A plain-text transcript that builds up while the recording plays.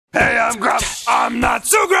Hey, I'm Grumps. I'm not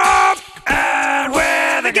so Grump, and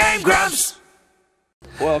we're the GameGrumps.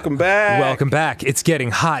 Welcome back. Welcome back. It's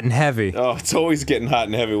getting hot and heavy. Oh, it's always getting hot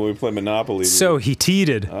and heavy when we play Monopoly. So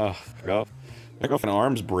heated. Oh, God. My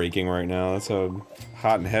arm's breaking right now. That's how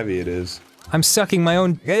hot and heavy it is. I'm sucking my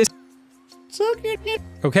own. Sucking it.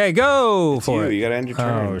 Okay, go It's for you. it. You gotta end your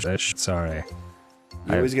turn. Oh, sorry.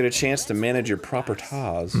 You always get a chance to manage your proper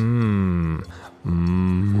taz. Mmm.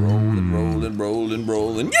 Rolling, rolling, rolling,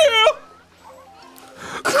 rolling. Yeah!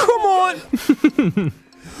 Come on!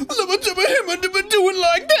 What am I doing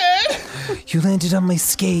like that? You landed on my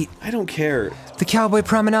skate. I don't care. The Cowboy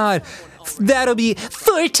Promenade. That'll be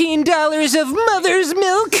 $14 of mother's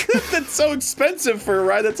milk. That's so expensive for a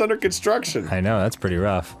ride that's under construction. I know, that's pretty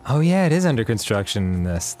rough. Oh yeah, it is under construction in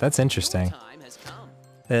this. That's interesting.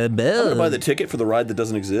 I'm gonna buy the ticket for the ride that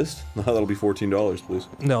doesn't exist. That'll be $14, please.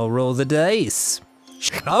 No, roll the dice.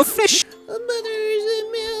 Oh, fish. Mother's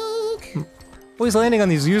milk. Always landing on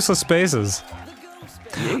these useless spaces.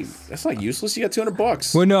 Hey, that's not useless. You got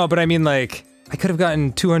 $200. Well, no, but I mean, like, I could have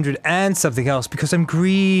gotten 200 and something else because I'm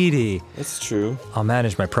greedy. That's true. I'll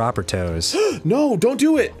manage my proper toes. No, don't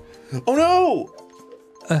do it. Oh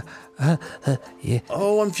no. Yeah.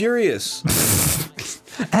 Oh, I'm furious.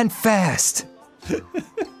 And fast.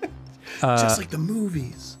 Just like the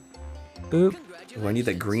movies. Oop. Oh, I need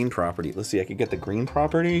that green property. Let's see, I could get the green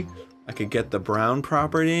property, I could get the brown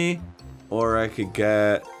property, or I could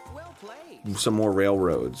get some more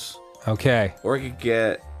railroads. Okay. Or I could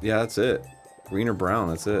get, yeah, that's it. Green or brown,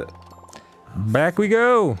 that's it. Back we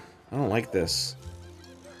go. I don't like this.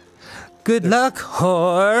 Good luck,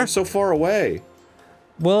 whore. They're so far away.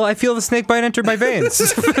 Well, I feel the snake bite enter my veins.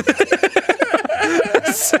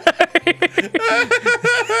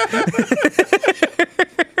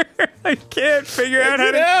 I can't figure out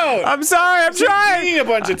how to. I'm sorry. I'm trying. A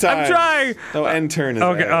bunch of times. I'm trying. No, end turn is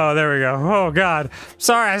Okay. bad. Oh, there we go. Oh God.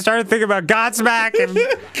 Sorry. I started thinking about Godsmack and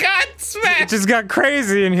Godsmack. it just got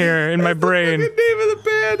crazy in here in my brain. The name of the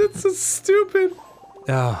band. It's so stupid.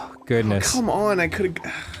 Oh goodness. Come on, I could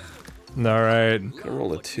have. All right. Could have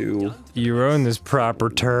rolled a 2. You own this proper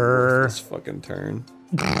tur. This fucking turn.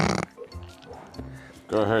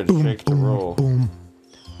 Go ahead, shake the roll. Boom.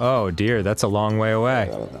 Oh dear, that's a long way away.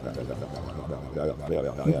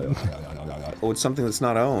 Oh, it's something that's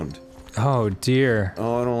not owned. Oh dear.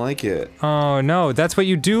 Oh, I don't like it. Oh no, that's what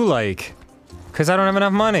you do like. Cause I don't have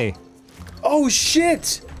enough money. Oh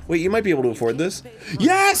shit! Wait, you might be able to afford this.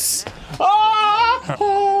 Yes! Ah!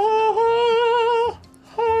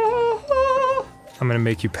 I'm gonna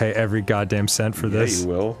make you pay every goddamn cent for this. Yeah,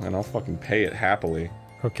 you will, and I'll fucking pay it happily.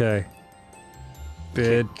 Okay.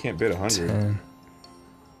 Bid. Can't bid 100. 10.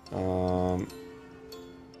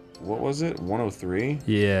 What was it? 103?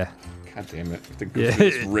 Yeah. God damn it. The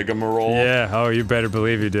this rigmarole. Yeah, oh, you better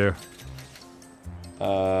believe you do.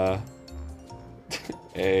 A.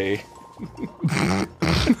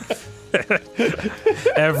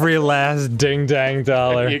 Every last ding-dang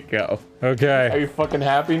dollar. There you go. Okay. Are you fucking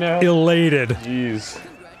happy now? Elated. Jeez.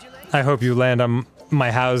 I hope you land on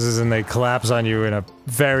my houses and they collapse on you in a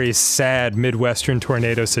very sad Midwestern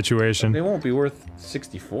tornado situation. They won't be worth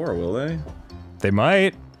 64, will they? They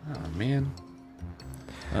might. Oh, man.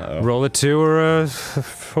 Uh-oh. Roll a 2 or a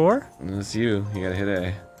 4? That's you. You gotta hit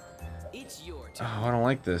A. Oh, I don't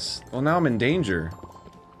like this. Well, now I'm in danger.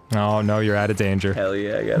 Oh, no, you're out of danger. Hell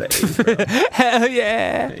yeah, I got A. Hell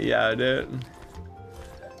yeah! Yeah, dude.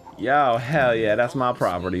 Yo, hell yeah, that's my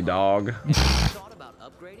property, dog.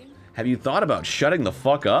 Have you thought about shutting the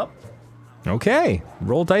fuck up? Okay,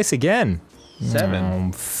 roll dice again. 7.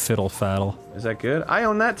 Oh, fiddle faddle. Is that good? I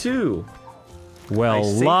own that too. Well,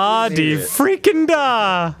 safely la made di it. freaking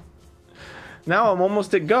da! Now I'm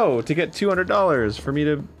almost at go to get $200 for me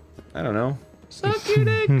to, I don't know, suck your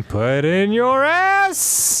dick. Put in your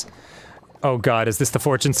ass! Oh god, is this the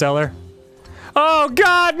fortune seller? Oh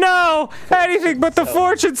god, no! Anything but the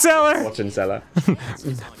fortune seller! Fortune seller.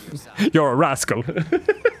 You're a rascal.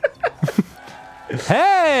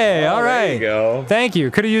 Hey, Oh, alright. there you go. Thank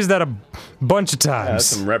you. Could have used that a bunch of Yeah, that's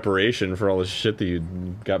times. some reparation for all the shit that you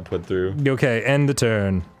got put through. Okay, end the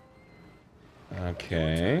turn.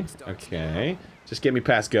 Okay, okay. Just get me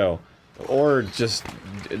past go. Or just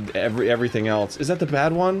everything else. Is that the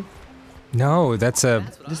bad one? No, that's a...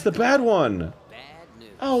 It's the bad one!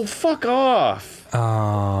 Oh, fuck off! Oh.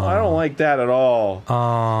 I don't like that at all.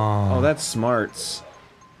 Oh. Oh, that's smarts.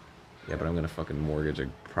 Yeah, but I'm gonna fucking mortgage a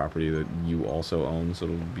property that you also own, so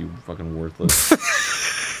it'll be fucking worthless.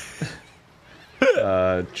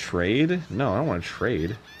 Trade? No, I don't want to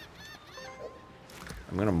trade.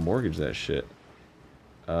 I'm gonna mortgage that shit.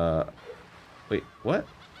 Wait, what?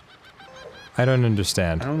 I don't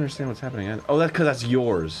understand. I don't understand what's happening. Oh, that's because that's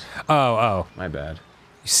yours. Oh. My bad.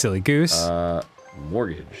 You silly goose.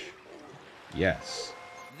 Mortgage. Yes.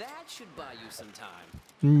 That should buy you some time.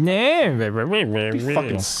 You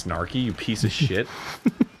fucking snarky, you piece of shit.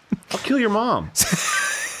 I'll kill your mom.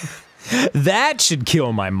 That should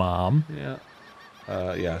kill my mom. Yeah.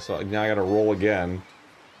 Yeah, so now I gotta roll again.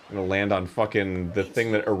 I'm gonna land on fucking the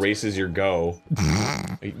thing that erases your go.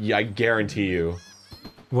 Yeah, I guarantee you.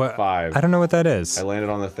 What? 5. I don't know what that is. I landed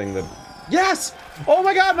on the thing that... Yes! Oh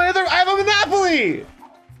my god, I have a Monopoly!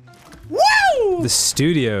 Woo! The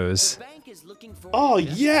studios. Bank is looking for Oh,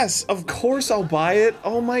 yes! Of course I'll buy it!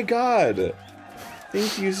 Oh my god!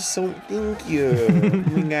 Thank you so... Thank you. Oh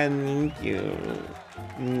my god, thank you.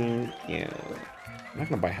 Thank you. I'm not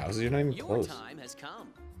gonna buy houses, you're not even your close. time has come.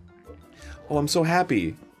 Oh, I'm so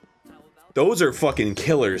happy. Those are fucking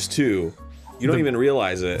killers, too. You don't even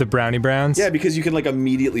realize it. The brownie browns? Yeah, because you can, like,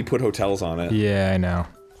 immediately put hotels on it. Yeah, I know.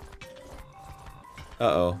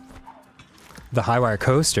 Uh-oh. The high wire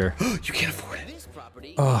coaster. You can't afford it. This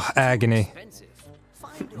property Oh, agony. expensive.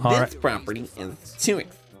 Find This property is too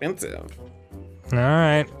expensive.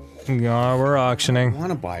 Alright. Yeah, we're I auctioning.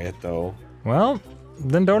 want to buy it, though. Well,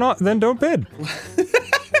 then don't bid.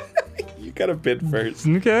 You gotta bid first.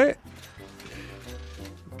 Okay.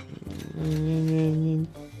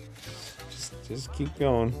 Just keep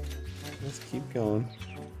going. Just keep going.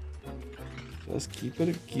 Just keep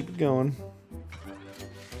it going.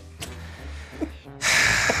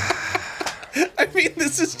 I mean,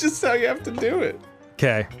 this is just how you have to do it.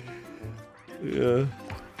 Okay. Yeah.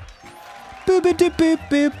 Boop boop boop boop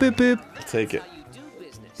boop boop boop. I'll take it. do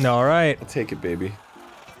business. All right. I'll take it, baby.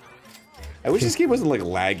 I wish this game wasn't like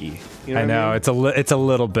laggy. You know I what know mean? it's a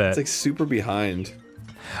little bit. It's like super behind.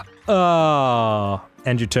 Oh,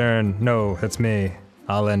 end your turn. No, that's me.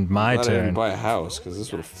 I'll end my I didn't turn. buy a house because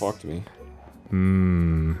this would have fucked me.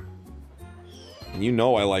 And you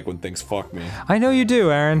know I like when things fuck me. I know you do,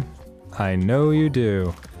 Arin. I know you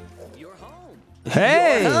do. You're home.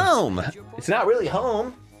 Hey! Home. It's not really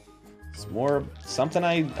home. It's more something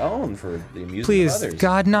I own for the amusement Please, of others.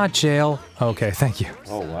 God, not jail. Okay, thank you.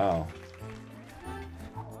 Oh wow.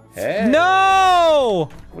 Hey. No!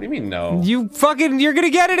 What do you mean no? You're gonna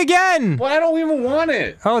get it again! Well, I don't even want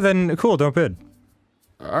it. Oh, then, cool, don't bid.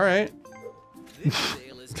 All right. This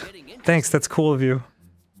sale is getting interesting. Thanks, that's cool of you.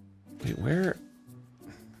 Wait, where?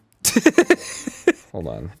 Hold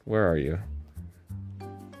on. Where are you?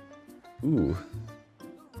 Ooh.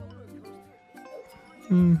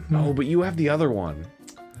 Oh, but you have the other one.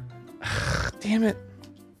 Damn it.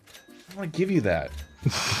 I want to give you that.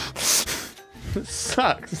 It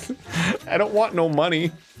sucks. I don't want no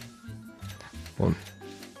money. Well,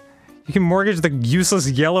 you can mortgage the useless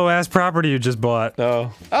yellow-ass property you just bought.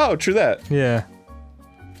 Oh. Oh, true that. Yeah.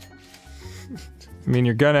 I mean,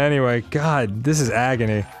 you're gonna anyway. God, this is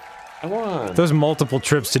agony. I won. Those multiple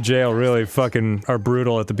trips to jail really fucking are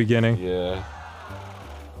brutal at the beginning. Yeah.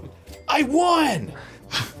 I won!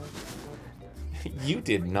 You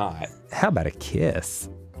did not. How about a kiss?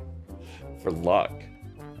 For luck.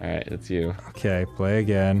 Alright, that's you. Okay, play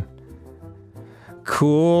again.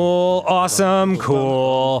 Cool, awesome,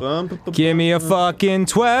 cool. Give me a fucking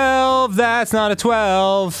 12, that's not a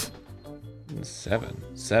 12. 7.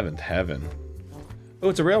 7th heaven. Oh,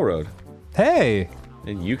 it's a railroad. Hey,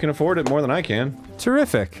 And you can afford it more than I can.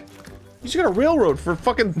 terrific. You just got a railroad for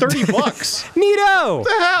fucking 30 bucks. Neato! What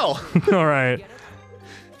the hell? Alright.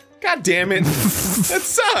 God damn it. That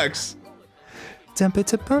sucks. You got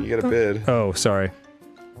a bid. Oh, sorry.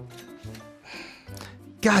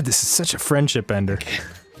 God, this is such a friendship ender.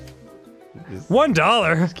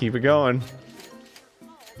 $1! Keep it going.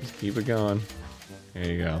 Just keep it going. There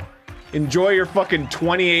you go. Enjoy your fucking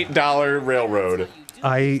 $28 railroad.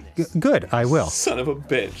 Good, I will. Son of a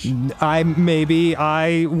bitch. Maybe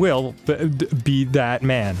I will be that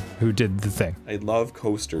man who did the thing. I love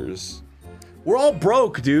coasters. We're all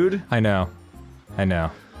broke, dude. I know. I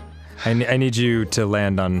know. I need you to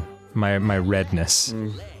land on my redness.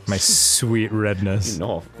 My sweet redness.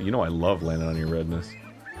 You know I love landing on your redness.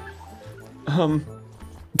 Love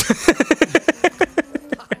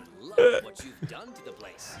what you've done to the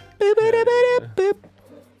place.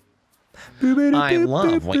 I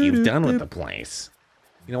love what you've done with the place.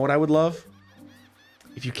 You know what I would love?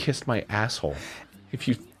 If you kissed my asshole. If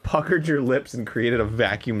you puckered your lips and created a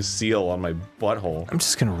vacuum seal on my butthole. I'm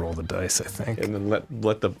just gonna roll the dice, I think. And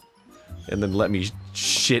then let me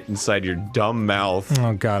shit inside your dumb mouth.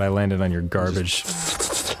 Oh god, I landed on your garbage.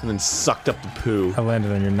 And then sucked up the poo. I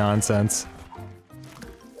landed on your nonsense.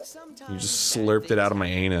 You just slurped it out of my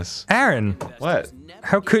anus. Arin, What?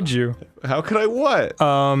 how could you? How could I what?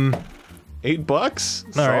 $8? All right,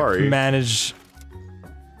 Sorry.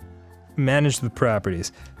 manage the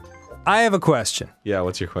properties. I have a question. Yeah,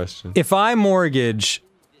 what's your question? If I mortgage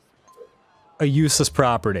a useless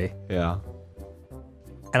property Yeah.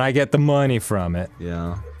 and I get the money from it,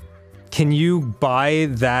 Yeah. can you buy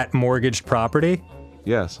that mortgaged property?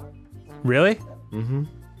 Yes. Really? Mm-hmm.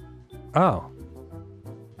 Oh.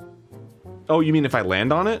 Oh, you mean if I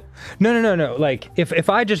land on it? No. Like, if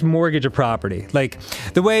I just mortgage a property, like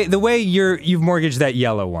the way you've mortgaged that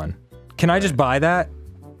yellow one, can I just buy that?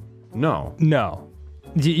 No. No.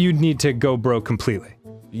 You'd need to go broke completely.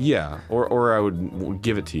 Yeah, or I would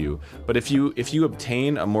give it to you. But if you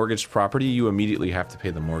obtain a mortgaged property, you immediately have to pay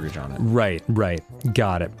the mortgage on it. Right.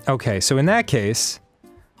 Got it. Okay, so in that case,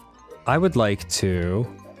 I would like to,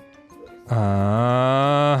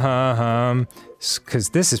 because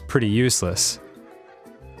this is pretty useless.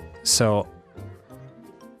 So,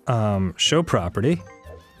 show property.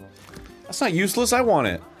 That's not useless. I want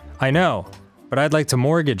it. I know, but I'd like to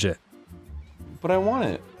mortgage it. But I want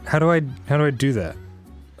it. How do I do that?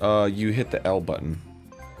 You hit the L button.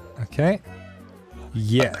 Okay.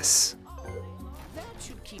 Yes.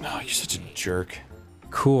 Oh, you're such a jerk.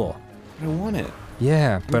 Cool. I want it.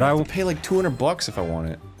 Yeah, but I will will pay like $200 if I want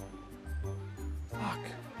it. Fuck.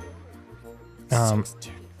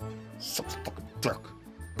 So fucking jerk.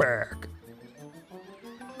 back.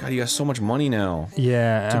 God, you got so much money now.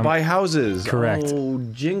 Yeah. To buy houses. correct. Oh,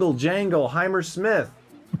 jingle jangle, Heimer Smith.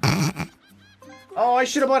 Oh, I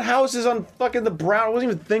should have bought houses on fucking the brown. I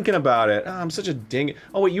wasn't even thinking about it. Oh, I'm such a ding.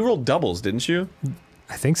 Oh wait, you rolled doubles, didn't you?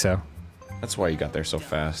 I think so. That's why you got there so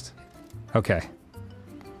fast. Okay.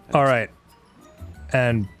 All right.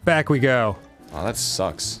 And back we go. Oh, that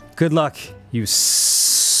sucks. Good luck, you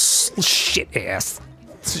shit ass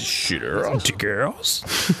Shitter. girls.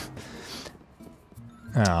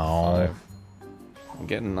 Oh. I'm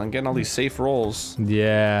getting all these safe rolls.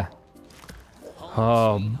 Yeah.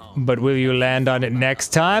 Oh, but will you land on it next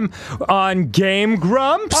time? On Game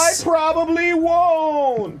Grumps? I probably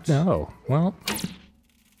won't. No. Well.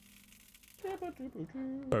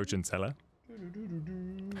 Potion seller.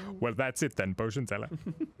 Well, that's it then, potion seller.